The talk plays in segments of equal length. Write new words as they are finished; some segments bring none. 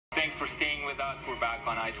Thanks for staying with us. We're back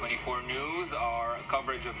on i24 News. Our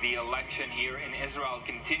coverage of the election here in Israel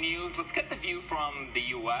continues. Let's get the view from the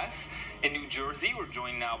U.S. In New Jersey, we're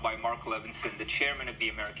joined now by Mark Levenson, the chairman of the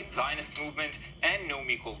American Zionist Movement, and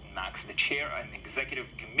Naomi Colton-Max, the chair and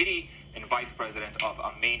executive committee and vice president of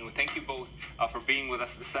i24. Thank you both for being with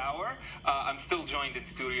us this hour. I'm still joined in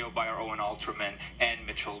studio by our Owen Alterman and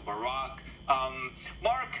Mitchell Barak.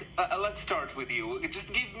 Mark, let's start with you.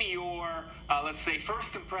 Just give me your, let's say,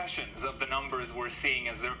 first impressions of the numbers we're seeing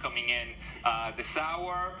as they're coming in this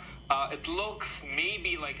hour. It looks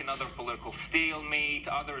maybe like another political stalemate.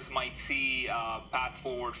 Others might see a path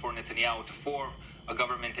forward for Netanyahu to form a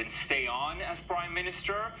government and stay on as prime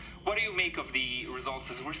minister. What do you make of the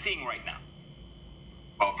results as we're seeing right now?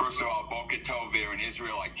 Well, first of all, Boker Tov there in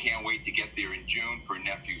Israel. I can't wait to get there in June for a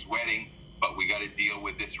nephew's wedding. But we got to deal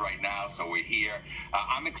with this right now, so we're here.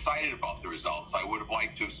 I'm excited about the results. I would have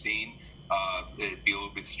liked to have seen it be a little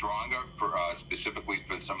bit stronger, for specifically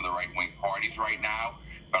for some of the right-wing parties right now.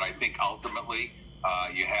 But I think ultimately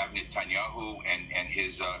you have Netanyahu and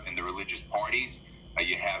his and the religious parties.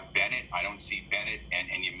 You have Bennett. I don't see Bennett and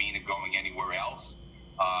Yamina going anywhere else.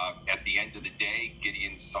 At the end of the day,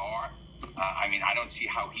 Gideon Sa'ar. I don't see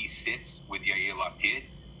how he sits with Yair Lapid.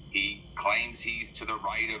 He claims he's to the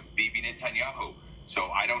right of Bibi Netanyahu. So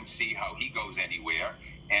I don't see how he goes anywhere.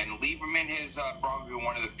 And Lieberman is probably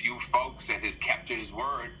one of the few folks that has kept to his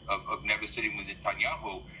word of never sitting with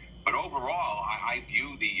Netanyahu. But overall, I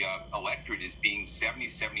view the electorate as being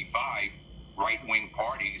 70-75 right-wing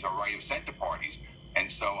parties or right-of-center parties.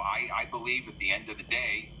 And so I believe at the end of the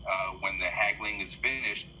day, when the haggling is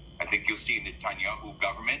finished, I think you'll see a Netanyahu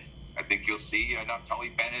government. I think you'll see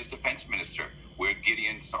Naftali Bennett as defense minister. Where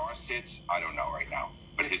Gideon Sa'ar sits, I don't know right now.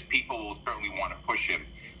 But his people will certainly want to push him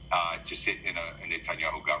to sit in a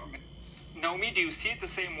Netanyahu government. Naomi, do you see it the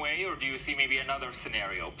same way, or do you see maybe another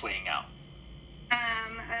scenario playing out?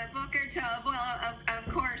 Boker Tov, well,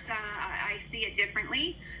 of course, I see it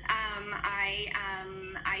differently.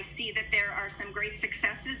 I see that there are some great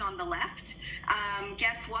successes on the left.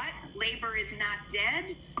 Guess what? Labor is not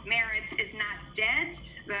dead. Meretz is not dead.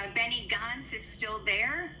 Benny Gantz is still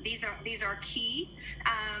there. These are key.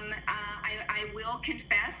 I will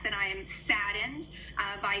confess that I am saddened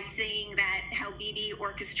by seeing that how Bibi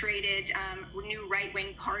orchestrated new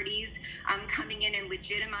right-wing parties coming in and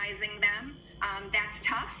legitimizing them. That's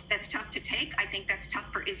tough. That's tough to take. I think that's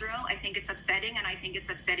tough for Israel. I think it's upsetting, and I think it's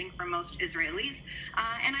upsetting for most Israelis.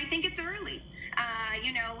 And I think it's early.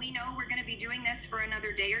 We know we're going to be doing this for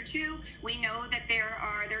another day or two. We know that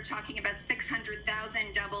they're talking about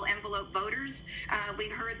 600,000 double envelope voters.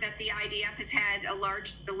 We've heard that the IDF has had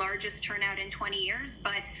the largest turnout in 20 years,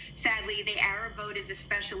 but sadly the Arab vote is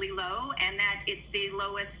especially low, and that it's the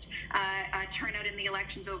lowest turnout in the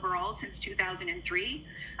elections overall since 2003.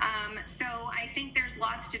 So I think there's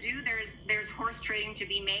lots to do. There's horse trading to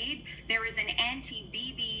be made. There is an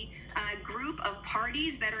anti-Bibi group of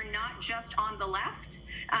parties that are not just on the left.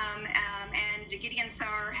 And Gideon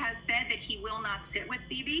Sa'ar has said that he will not sit with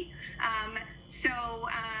Bibi.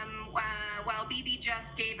 While Bibi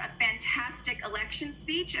just gave a fantastic election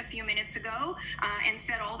speech a few minutes ago and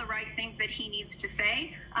said all the right things that he needs to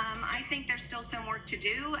say, I think there's still some work to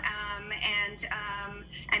do. And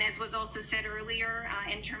as was also said earlier,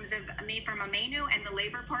 in terms of me from i24 and the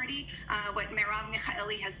Labor Party, what Merav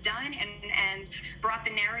Michaeli has done and brought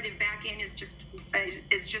the narrative back in is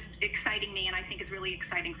just exciting me, and I think is really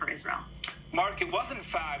exciting for Israel. Mark, it was in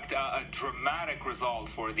fact a dramatic result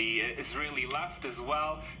for the Israeli left as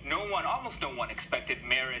well. Almost no one expected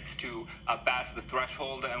Meretz to pass the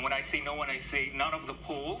threshold. And when I say no one, I say none of the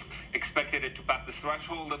polls expected it to pass the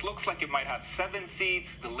threshold. It looks like it might have 7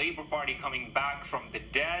 seats, the Labor Party coming back from the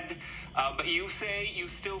dead. But you say you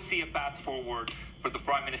still see a path forward for the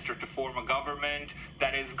prime minister to form a government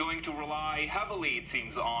that is going to rely heavily, it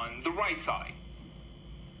seems, on the right side.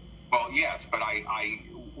 Well, yes, but I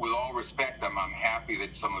with all respect, I'm happy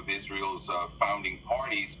that some of Israel's founding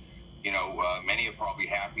parties, many are probably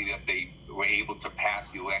happy that they were able to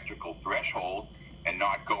pass the electoral threshold and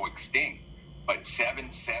not go extinct. But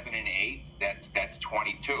 7, 7, and 8, that's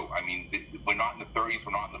 22. I mean, we're not in the 30s,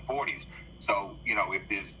 we're not in the 40s. So, if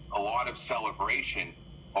there's a lot of celebration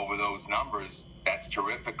over those numbers, that's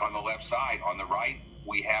terrific on the left side. On the right,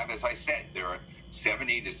 we have, as I said, there are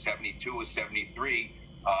 70 to 72 or 73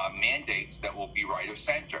 mandates that will be right of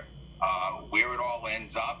center. Where it all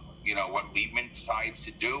ends up, what Lieberman decides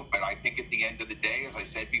to do. But I think at the end of the day, as I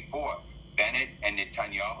said before, Bennett and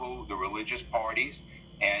Netanyahu, the religious parties,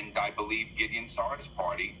 and I believe Gideon Sa'ar's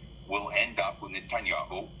party will end up with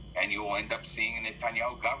Netanyahu, and you will end up seeing a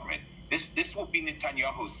Netanyahu government. This will be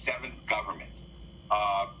Netanyahu's 7th government.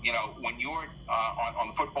 When you're on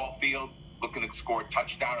the football field looking to score a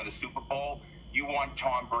touchdown in the Super Bowl, you want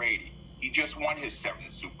Tom Brady. He just won his 7th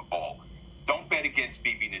Super Bowl. Don't bet against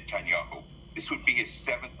Bibi Netanyahu. This would be his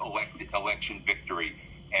 7th election victory,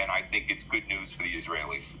 and I think it's good news for the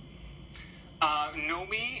Israelis.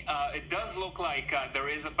 Nomi, it does look like there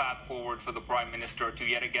is a path forward for the Prime Minister to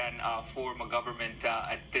yet again form a government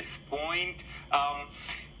at this point.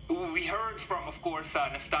 We heard from, of course,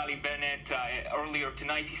 Naftali Bennett earlier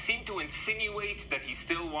tonight. He seemed to insinuate that he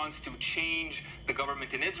still wants to change the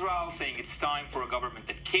government in Israel, saying it's time for a government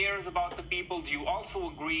that cares about the people. Do you also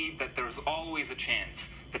agree that there's always a chance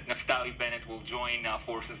that Naftali Bennett will join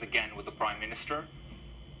forces again with the Prime Minister?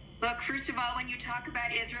 Look, first of all, when you talk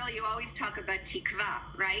about Israel, you always talk about tikva,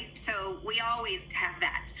 right? So we always have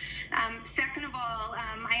that. Second of all,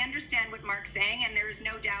 I understand what Mark's saying, and there is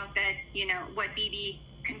no doubt that, what Bibi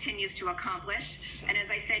continues to accomplish. And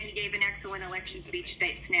as I said, he gave an excellent election speech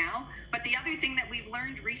just now. But the other thing that we've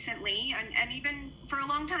learned recently, and even for a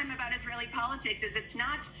long time about Israeli politics, is it's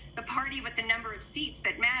not the party with the number of seats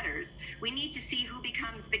that matters. We need to see who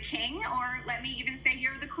becomes the king, or let me even say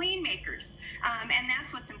here, the queen makers. And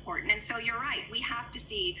that's what's important. And so you're right. We have to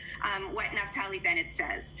see what Naftali Bennett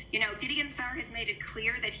says. Gideon Sa'ar has made it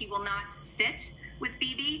clear that he will not sit with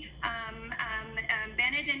Bibi.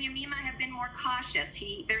 Bennett and Yamima have been more cautious.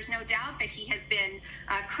 There's no doubt that he has been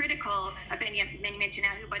critical of Benjamin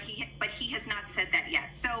Netanyahu, but he has not said that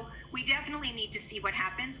yet. So we definitely need to see what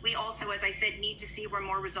happens. We also, as I said, need to see where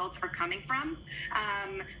more results are coming from.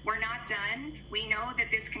 We're not done. We know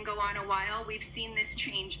that this can go on a while. We've seen this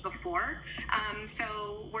change before.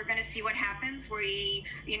 So we're going to see what happens.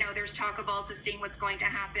 There's talk of also seeing what's going to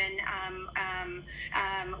happen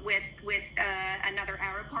with another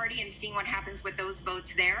Arab party and seeing what happens with those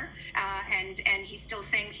votes there. And he's still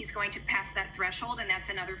saying he's going to pass that threshold, and that's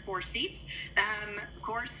another 4 seats. Of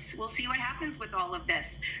course, we'll see what happens with all of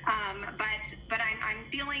this. But I'm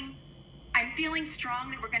feeling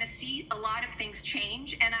strong that we're going to see a lot of things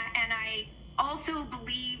change, and I also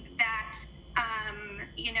believe that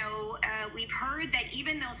we've heard that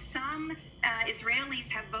even though some Israelis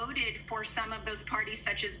have voted for some of those parties,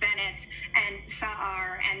 such as Bennett and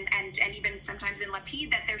Sa'ar and even sometimes in Lapid,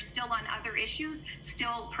 that they're still on other issues,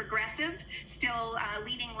 still progressive, still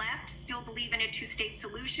leaning left, still believe in a 2-state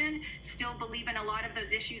solution, still believe in a lot of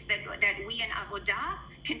those issues that we in Avodah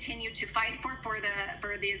continue to fight for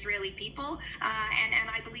the Israeli people. And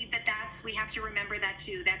I believe we have to remember that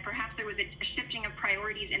too, that perhaps there was a shifting of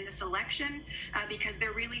priorities in this election because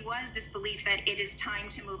there really was this belief that it is time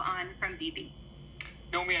to move on from Bibi.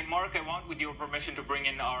 Nomi and Mark, I want, with your permission, to bring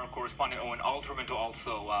in our correspondent Owen Alterman to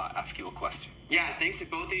also ask you a question. Yeah, thanks to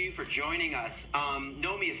both of you for joining us.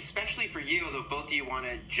 Nomi, especially for you, although both of you want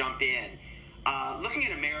to jump in. Looking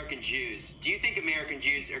at American Jews, do you think American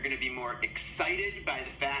Jews are going to be more excited by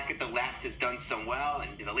the fact that the left has done so well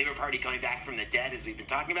and the Labor Party coming back from the dead, as we've been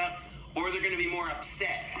talking about, or they're going to be more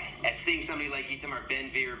upset at seeing somebody like Itamar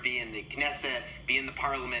Ben-Gvir be in the Knesset, be in the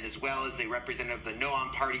parliament, as well as the representative of the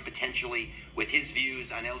Noam party potentially with his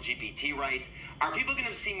views on LGBT rights? Are people going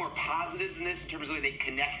to see more positives in this in terms of the way they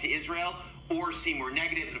connect to Israel, or see more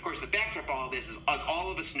negatives? And of course, the backdrop of all of this is, as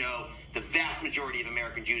all of us know, the vast majority of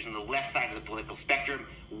American Jews on the left side of the political spectrum,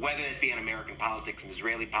 whether it be in American politics and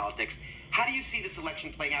Israeli politics. How do you see this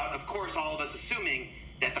election playing out? Of course, all of us assuming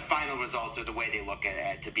that the final results are the way they look at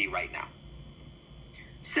it to be right now.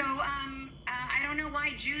 So I don't know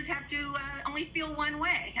why Jews have to only feel one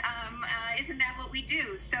way. Isn't that what we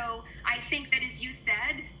do? So I think that, as you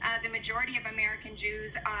said, the majority of American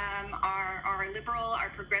Jews are liberal, are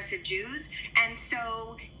progressive Jews. And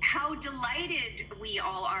so how delighted we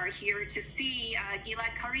all are here to see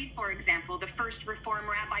Gilad Karif, for example, the first Reform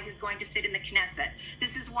rabbi who's going to sit in the Knesset.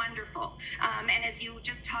 This is wonderful. And as you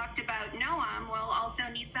just talked about Noam, well, also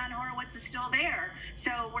Nisan Horowitz is still there.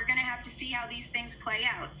 So we're going to have to see how these things play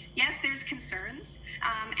out. Yes, there's concerns.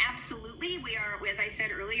 Absolutely. We are, as I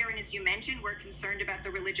said earlier, and as you mentioned, we're concerned about the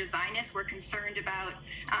religious Zionists. We're concerned about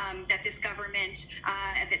that this government,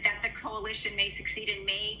 that the coalition may succeed and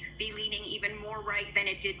may be leaning even more right than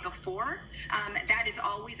it did before. That is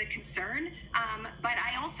always a concern. But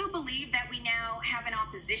I also believe that we now have an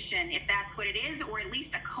opposition, if that's what it is, or at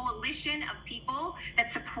least a coalition of people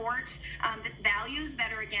that support the values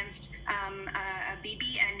that are against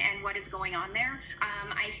Bibi and what is going on there.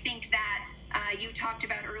 I think that you talked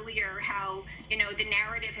about earlier how, the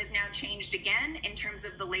narrative has now changed again in terms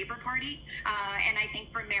of the Labor Party. And I think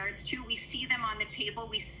for merits too. We see them on the table.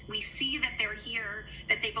 We see that they're here,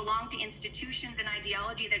 that they belong to institutions and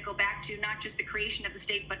ideology that go back to not just the creation of the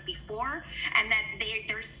state, but before, and that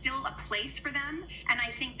there's still a place for them. And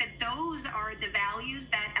I think that those are the values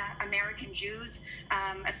that American Jews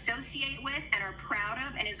associate with and are proud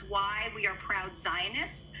of, and is why we are proud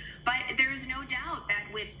Zionists. But there is no doubt that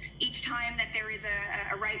with each time that there is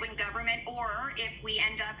a right-wing government, or if we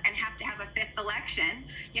end up and have to have a fifth election,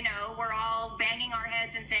 you know, we're all banging our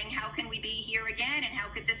heads and saying, how can we be here again, and how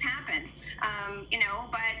could this happen? You know,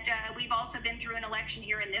 but we've also been through an election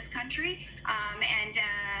here in this country, and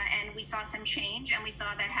we saw some change, and we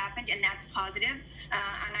saw that happened, and that's positive.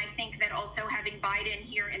 And I think that also having Biden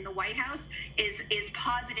here in the White House is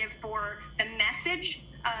positive for the message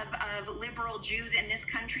of liberal Jews in this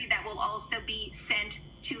country that will also be sent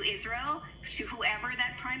to Israel, to whoever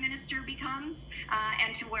that prime minister becomes,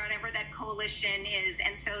 and to whatever that coalition is.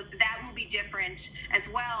 And so that will be different as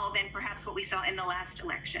well than perhaps what we saw in the last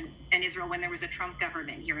election in Israel when there was a Trump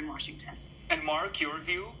government here in Washington. And Mark, your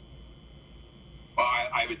view? Well,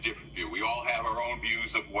 I have a different view. We all have our own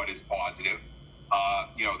views of what is positive.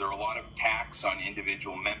 You know, there are a lot of attacks on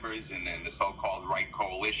individual members in the so-called right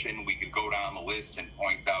coalition. We could go down the list and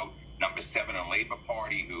point out number 7 on Labour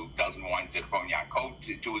Party, who doesn't want Zichron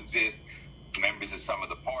Yaakov to exist, members of some of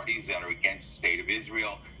the parties that are against the state of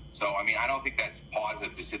Israel. So, I mean, I don't think that's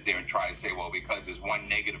positive to sit there and try to say, well, because there's one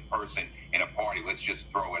negative person in a party, let's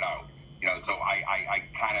just throw it out. You know, so I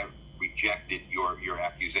kind of rejected your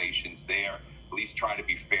accusations there. At least try to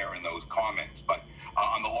be fair in those comments. But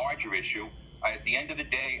on the larger issue, at the end of the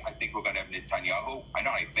day, I think we're going to have Netanyahu.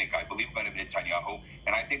 I believe we're going to have Netanyahu,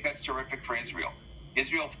 and I think that's terrific for Israel.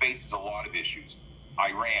 Israel faces a lot of issues.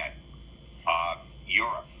 Iran,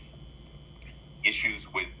 Europe, issues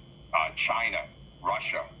with China,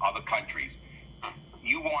 Russia, other countries.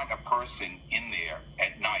 You want a person in there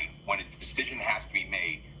at night when a decision has to be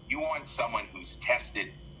made. You want someone who's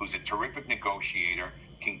tested, who's a terrific negotiator,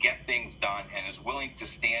 can get things done, and is willing to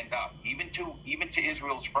stand up, even to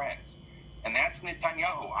Israel's friends. And that's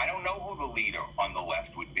Netanyahu. I don't know who the leader on the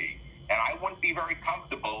left would be. And I wouldn't be very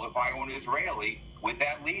comfortable if I were an Israeli with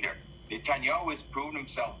that leader. Netanyahu has proven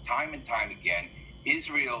himself time and time again.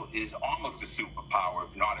 Israel is almost a superpower,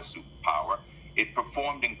 if not a superpower. It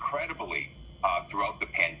performed incredibly throughout the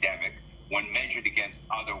pandemic when measured against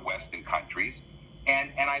other Western countries.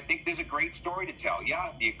 And I think there's a great story to tell.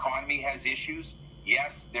 Yeah, the economy has issues.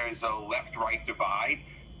 Yes, there's a left-right divide.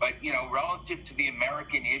 But, you know, relative to the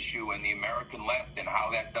American issue and the American left and how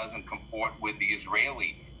that doesn't comport with the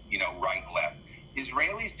Israeli, you know, right-left,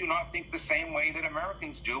 Israelis do not think the same way that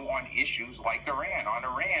Americans do on issues like Iran. On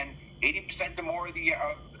Iran, 80% or more of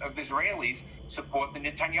Israelis support the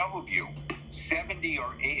Netanyahu view.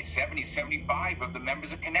 75 of the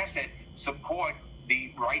members of Knesset support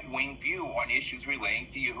the right-wing view on issues relating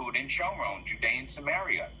to Yehuda and Shomron, Judea and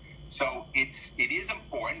Samaria. So it is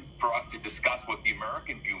important for us to discuss what the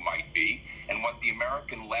American view might be and what the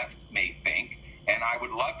American left may think. And I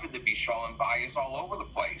would love for there to be shalom bias all over the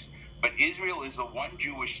place. But Israel is the one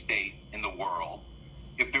Jewish state in the world.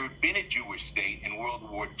 If there had been a Jewish state in World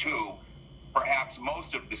War II, perhaps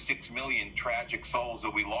most of the 6 million tragic souls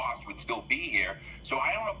that we lost would still be here. So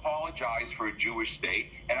I don't apologize for a Jewish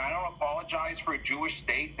state, and I don't apologize for a Jewish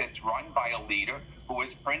state that's run by a leader who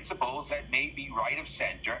has principles that may be right of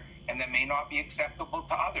center and that may not be acceptable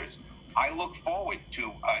to others. I look forward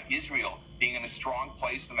to Israel being in a strong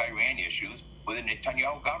place in the Iran issues with a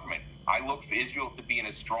Netanyahu government. I look for Israel to be in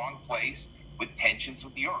a strong place with tensions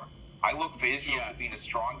with Europe. I look for Israel to be in a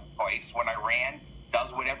strong place when Iran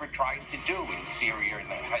does whatever it tries to do in Syria and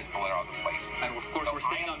Hezbollah and other places. And of course, we're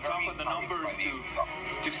staying on top of the numbers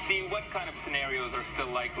to see what kind of scenarios are still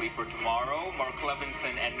likely for tomorrow. Mark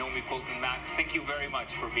Levenson and Nomi Colton-Max, thank you very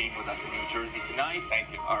much for being with us in New Jersey tonight.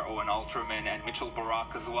 Thank you. Our Owen Alterman and Mitchell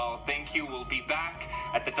Barak as well. Thank you. We'll be back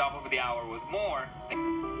at the top of the hour with more.